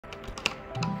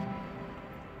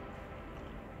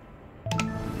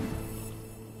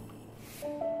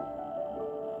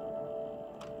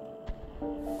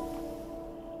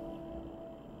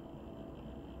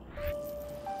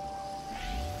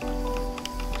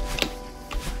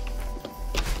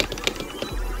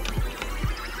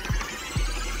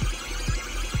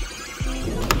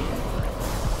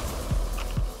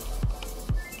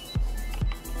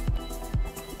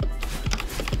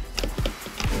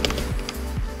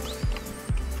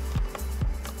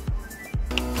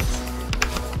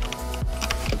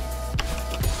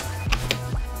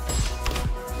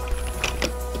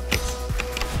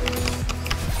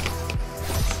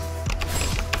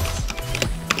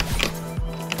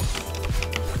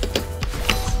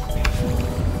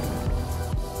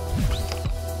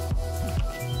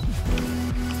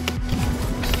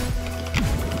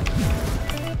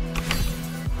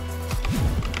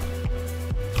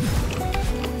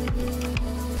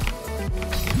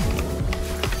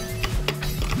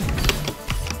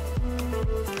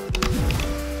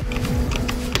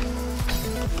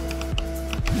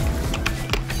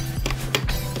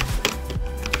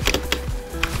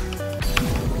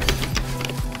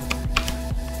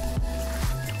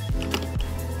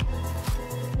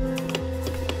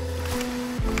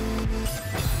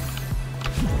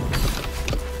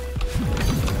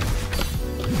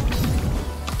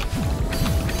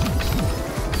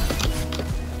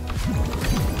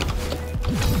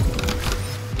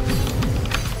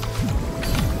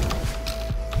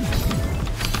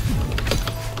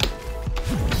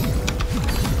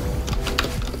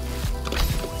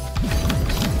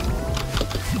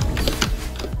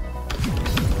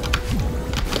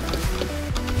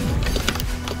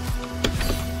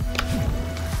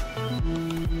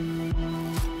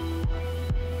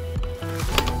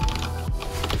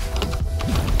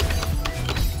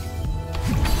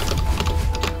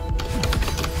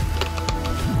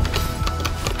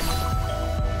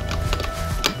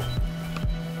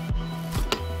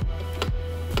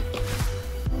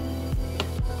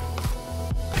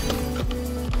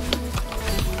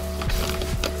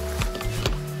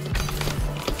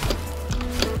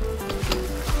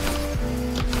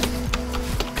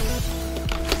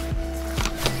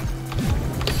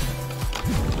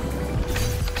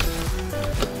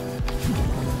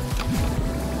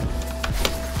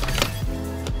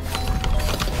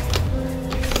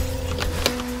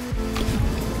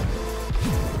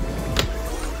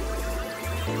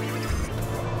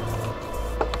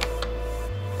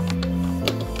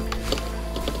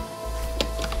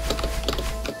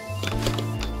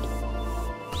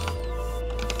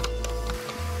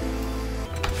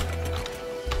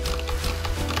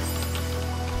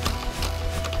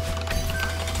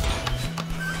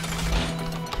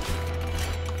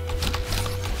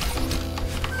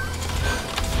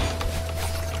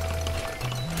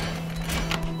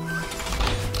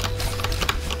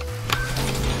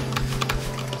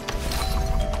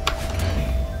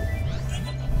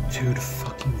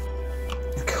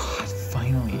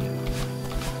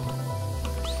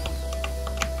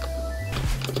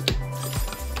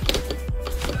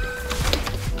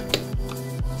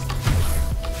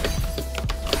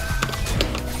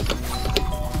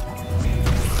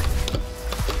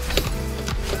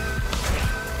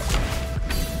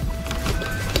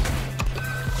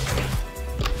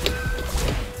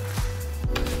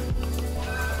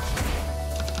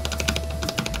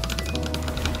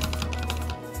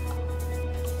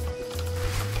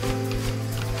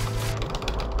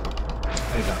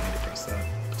really got me to press that.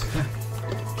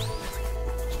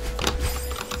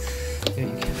 Yeah,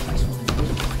 you can't press one.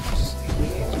 Just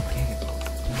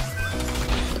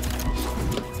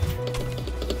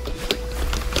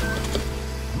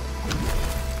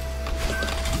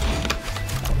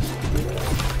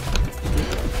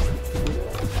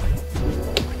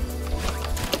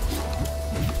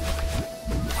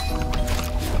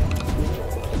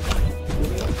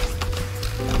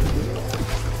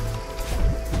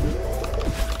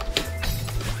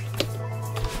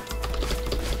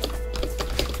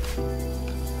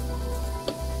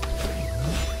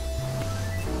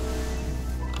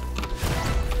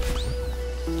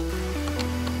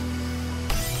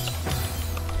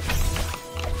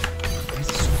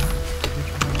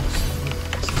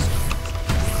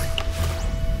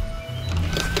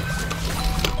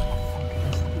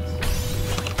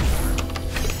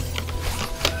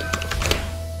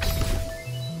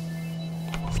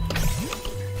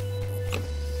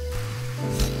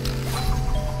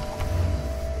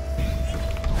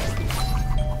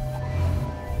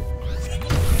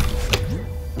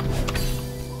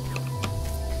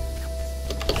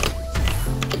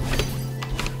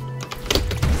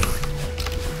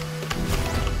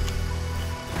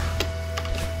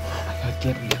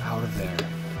get me out of there. Dude,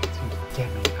 get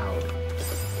me out.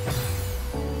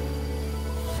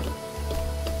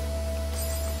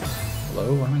 Hello?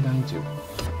 What am I dying to?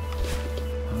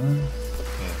 Huh?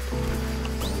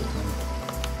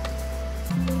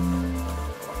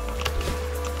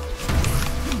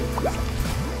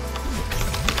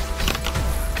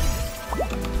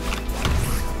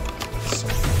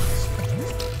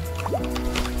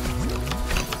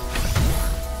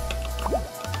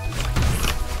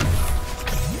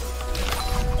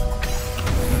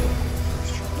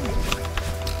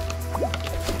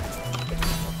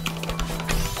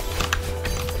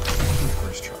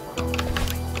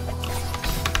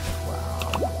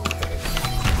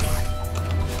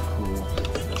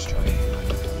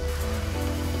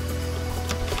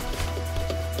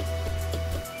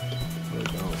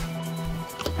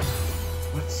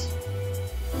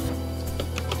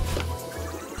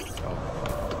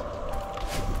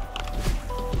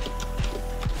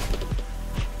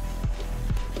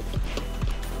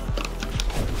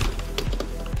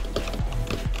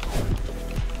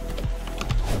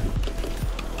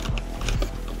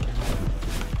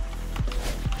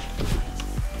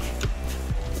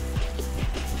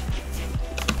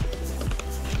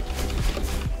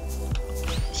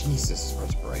 Jesus,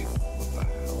 where's bright? What the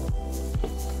hell?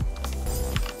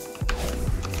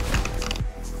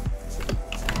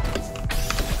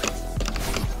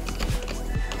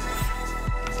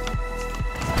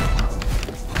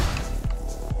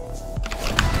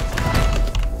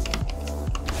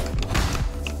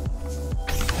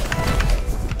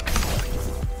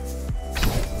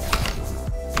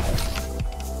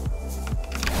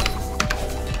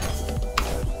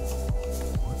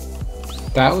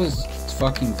 That was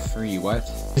fucking free, what?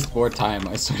 It's more time,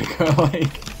 I swear to God,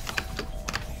 like...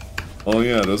 Oh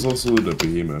yeah, there's also the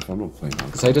behemoth. I'm not playing that.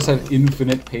 Because I just have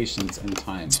infinite patience and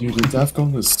time. Dude, the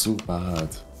Defcon is so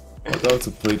bad. Why do I have to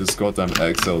play this goddamn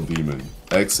XL demon?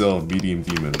 XL medium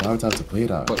demon. Why would I have to play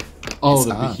that? What? Oh, it's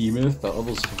the ass. behemoth? That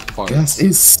level's far. Yes,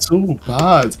 it's so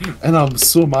bad. And I'm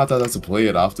so mad that I have to play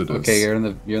it after this. Okay, you're in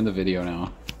the video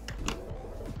now.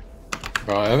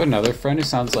 Bro, I have another friend who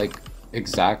sounds like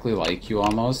exactly like you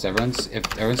almost. Everyone's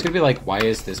gonna be like, why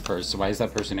is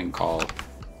that person in call?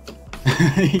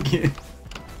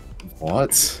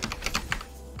 What?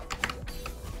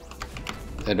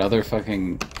 Another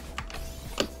fucking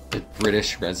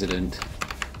British resident.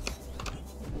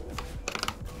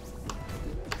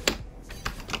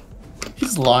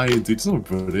 He's lying, dude. He's not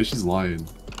British, he's lying.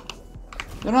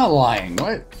 They're not lying,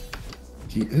 what?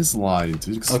 He is lying,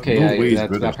 dude. Okay, no way yeah,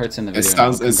 that part's in the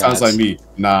video. It sounds like me.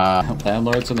 Nah.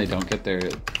 Landlords, when they don't get their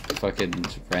fucking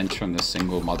rent from the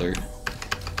single mother.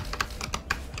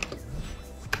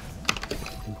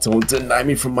 Don't deny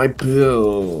me from my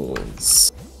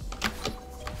bills.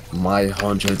 My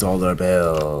 $100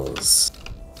 bills.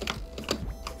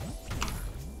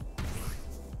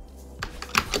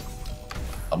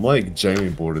 I'm like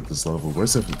genuinely bored at this level.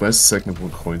 Where's the second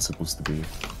one coin supposed to be?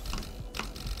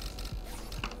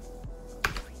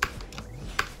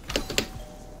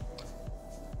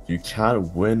 You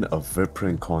can't win a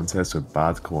Viprin contest with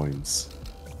bad coins.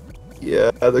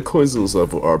 Yeah, the coins in this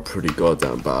level are pretty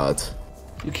goddamn bad.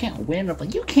 You can't win with bad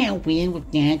coins. You can't win with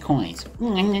me.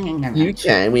 You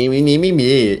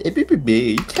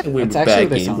can't win with bad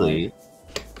gameplay.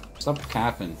 Stop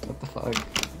capping. What the fuck?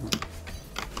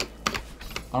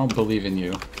 I don't believe in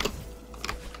you.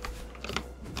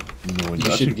 No,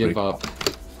 You should give up.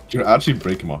 You're actually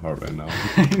breaking my heart right now.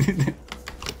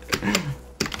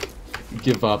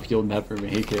 Give up, you'll never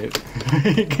make it.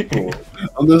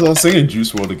 I'm singing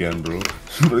Juice WRLD again, bro.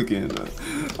 Again.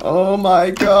 Oh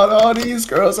my god, all these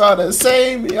girls are the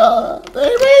same, yeah. They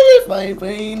really find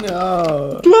me,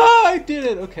 yeah. Ah, I did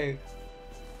it, okay.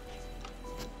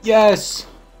 Yes!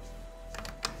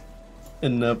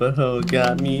 Another hoe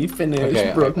got me finished,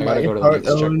 Okay, broke I my gotta go to the heart,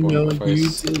 next oh checkpoint no, before I you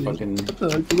fucking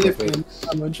didn't. Lifting,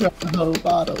 I'm a try whole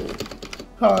bottle.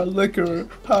 Hard liquor,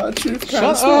 hard truth, Shut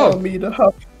can't smell up! me the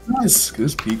hot. Nice,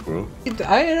 this peak, bro.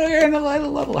 You're in a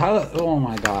level. How? Oh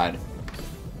my god.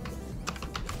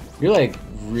 You're like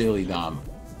really dumb.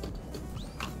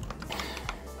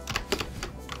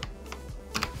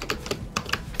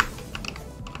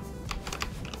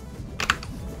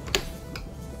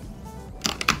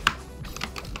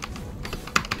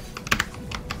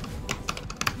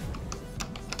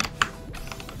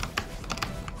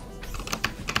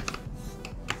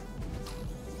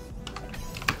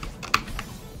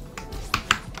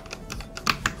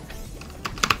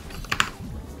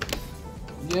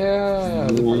 Yeah,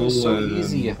 the part was so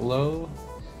easy. Hello?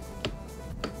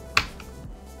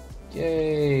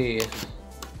 Yay.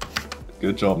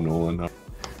 Good job, Nolan.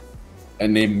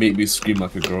 And they make me scream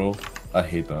like a girl. I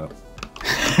hate that.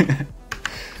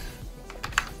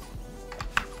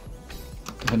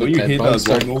 Don't you hate that as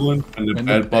well, Nolan? When the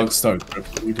bed bugs start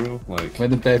gripping you, bro? Like, when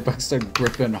the bed bugs start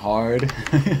gripping hard.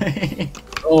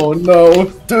 Oh no,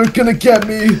 they're gonna get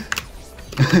me!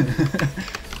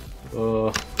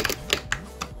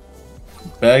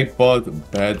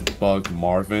 Bedbug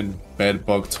Marvin,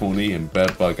 Bedbug Tony, and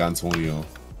Bedbug Antonio.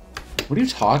 What are you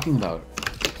talking about?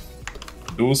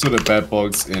 Those are the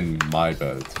bedbugs in my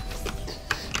bed.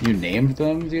 You named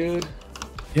them, dude?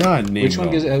 Yeah, I named which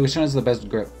them. Which one has the best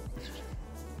grip?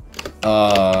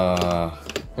 Okay,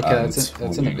 that's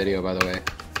in the video, by the way.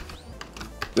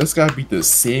 This guy beat the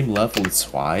same level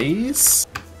twice?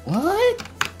 What?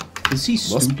 Is he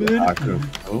stupid?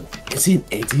 Is he an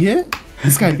idiot?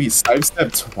 This guy beat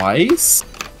Sidestep twice?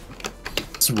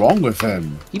 What's wrong with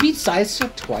him? He beat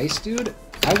Sidestep twice, dude?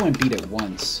 I wouldn't beat it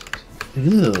once.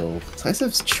 Ew.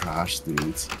 Sidestep's trash,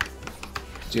 dude.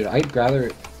 Dude, I'd rather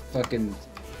fucking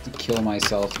kill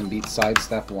myself than beat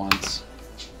Sidestep once.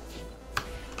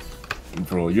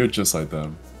 Bro, you're just like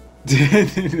them.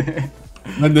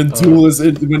 When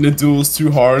the duel is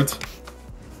too hard.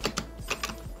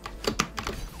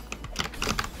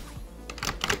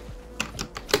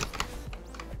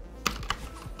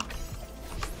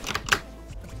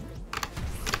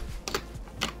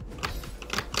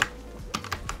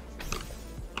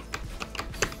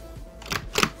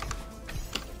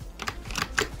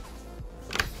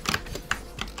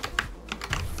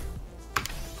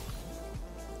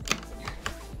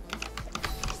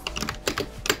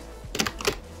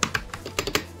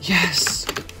 Yes!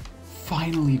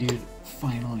 Finally, dude.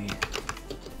 Finally.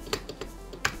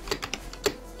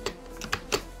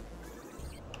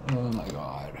 Oh my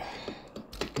god.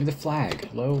 Give me the flag.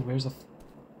 Hello? Where's the...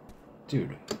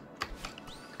 Dude.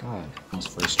 God.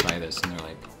 Almost first try this and they're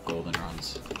like golden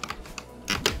runs.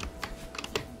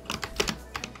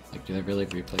 Like, do they really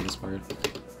replay this part?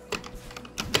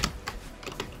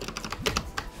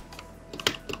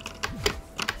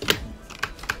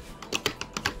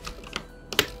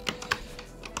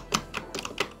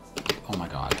 Oh my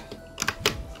god.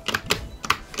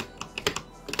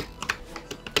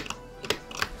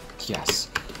 Yes.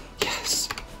 Yes.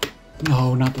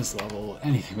 No, not this level.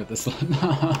 Anything but this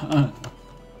level.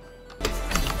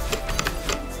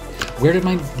 Where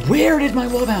did my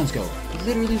wall bounce go?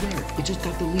 Literally where? It just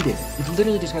got deleted. It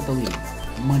literally just got deleted.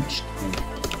 Munched.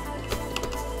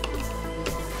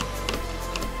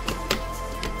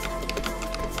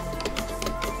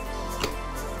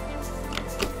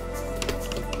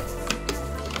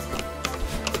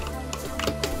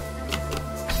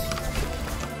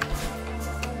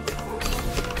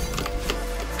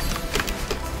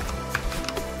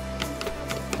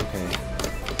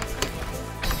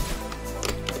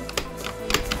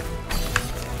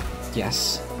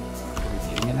 Yes. Are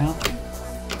we beating it now?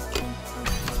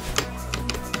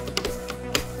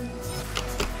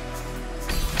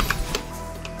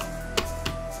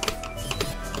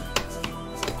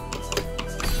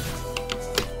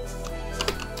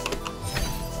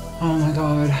 Oh my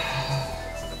god.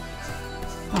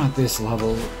 Not this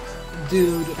level.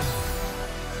 Dude.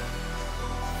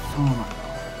 Oh my god.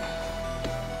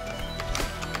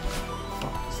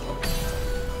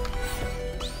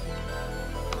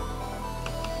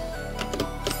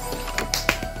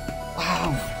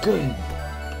 Good.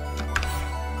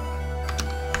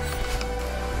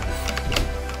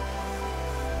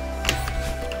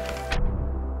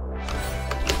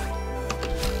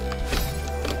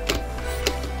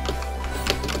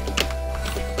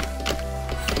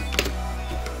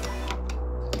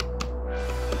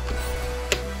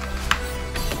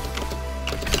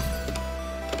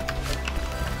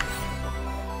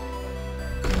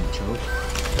 choke.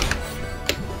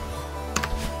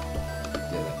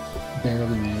 Did it.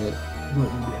 Barely made it. But we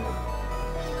did it.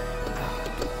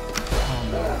 Oh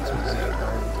no, that's what it's like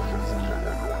all the time, isn't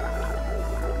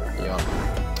it? Yup.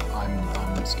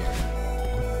 I'm scared.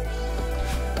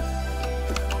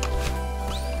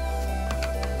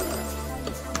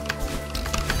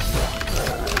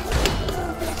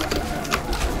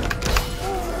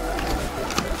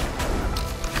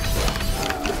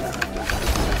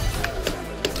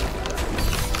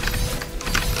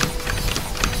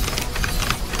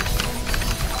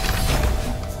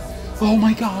 Oh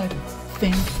my god!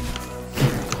 Thank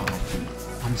God.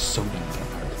 I'm so done with that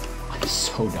part. I'm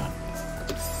so done.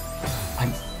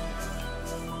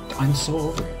 I'm so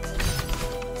over it.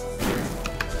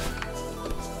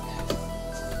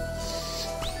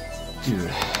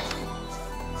 Dude.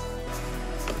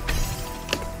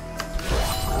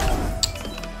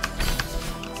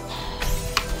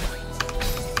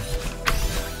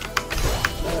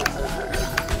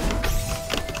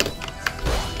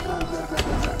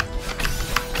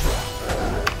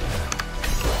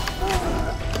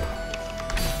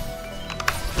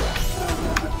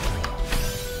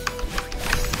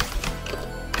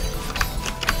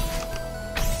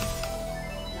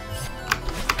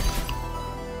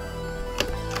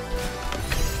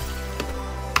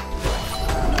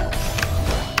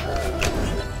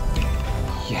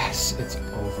 Yes, it's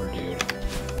over, dude.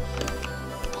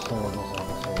 Horrible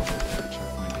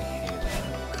checkpoint. I hated it.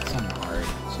 It's not hard,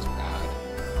 it's just bad.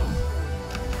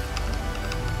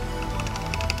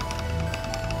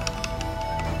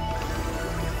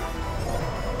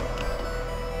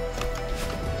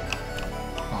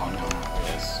 Oh no, not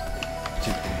this.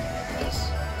 Too bad for this.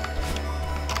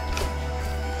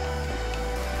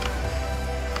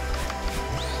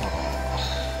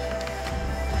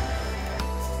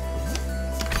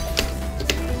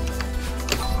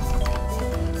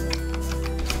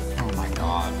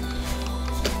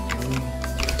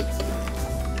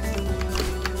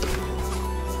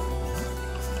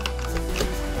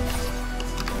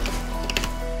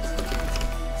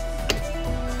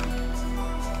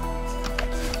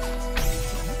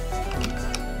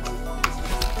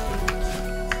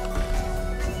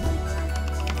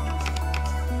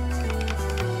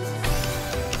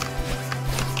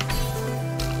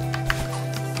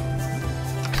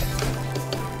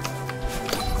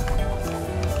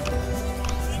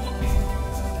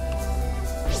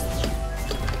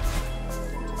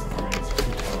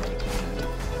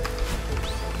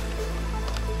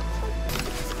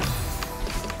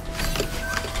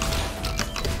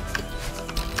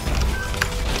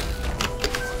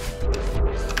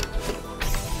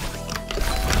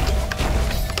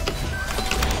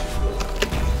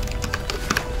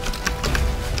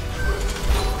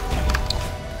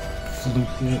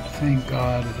 Fluked it. Thank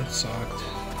God, that sucked.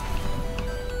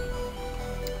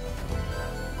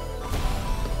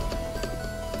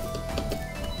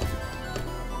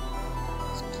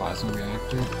 It's a plasma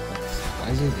reactor. Why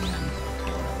is it the end?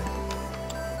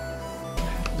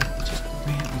 Okay, whatever. Just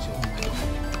ran. Oh my God.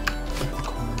 Hit the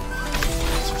corner.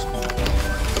 It's just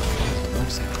no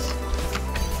sense.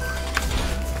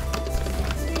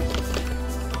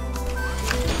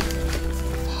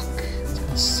 Fuck. It's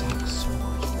gonna suck so much.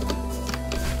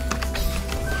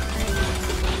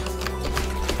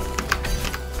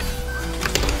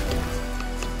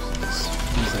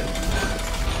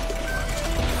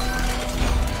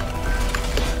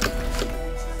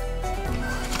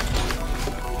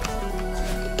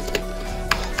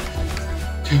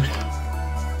 Dude,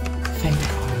 thank God.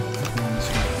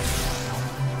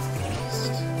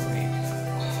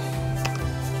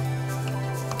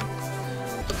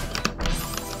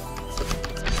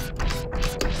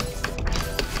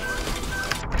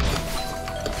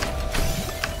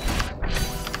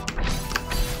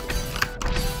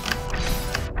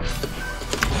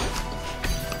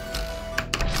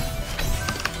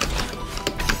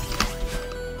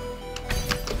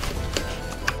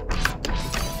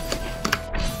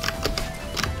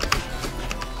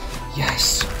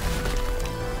 Yes.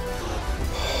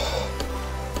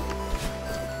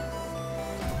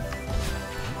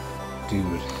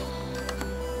 Dude.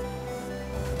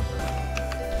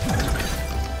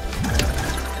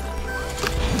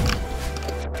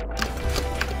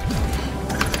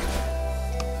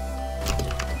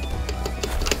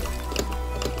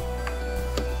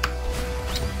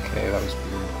 Okay, that was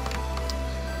weird.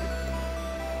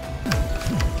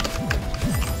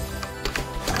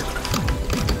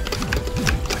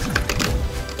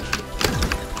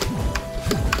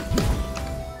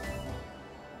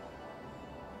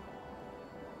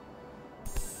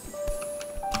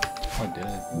 Oh, I did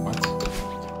it. What?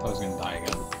 I was gonna die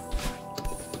again.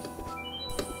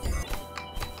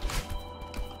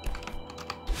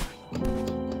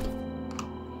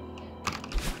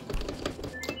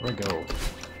 Where'd I go?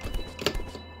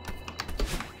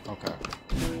 Okay.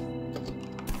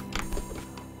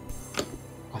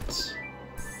 What?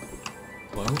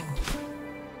 Hello?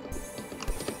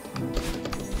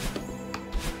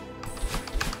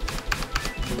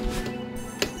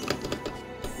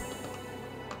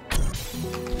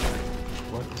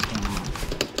 What is going on?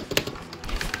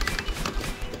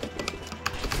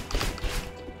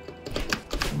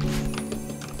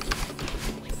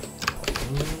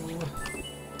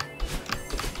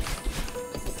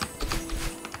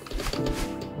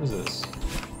 What is this?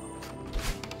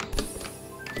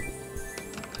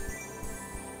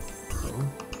 Hello?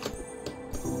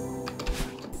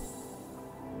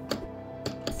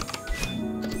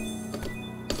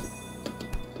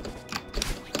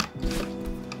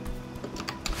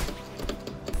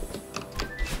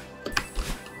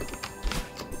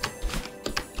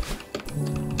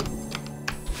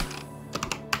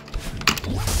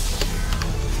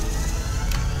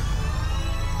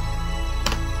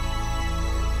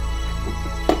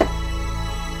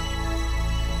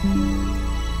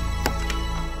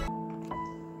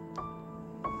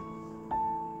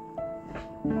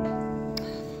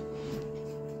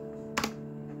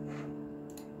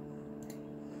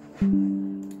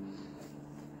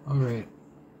 All right,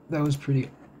 that was pretty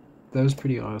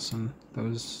awesome. That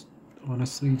was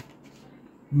honestly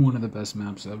one of the best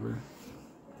maps ever.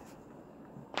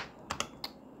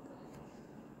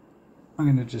 I'm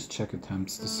gonna just check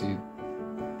attempts to see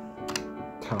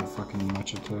how fucking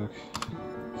much it took.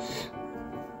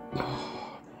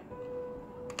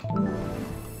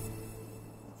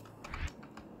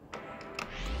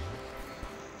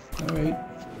 All right.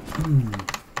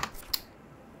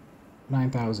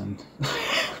 9,000.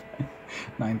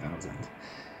 9,000.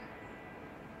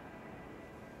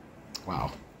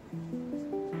 Wow.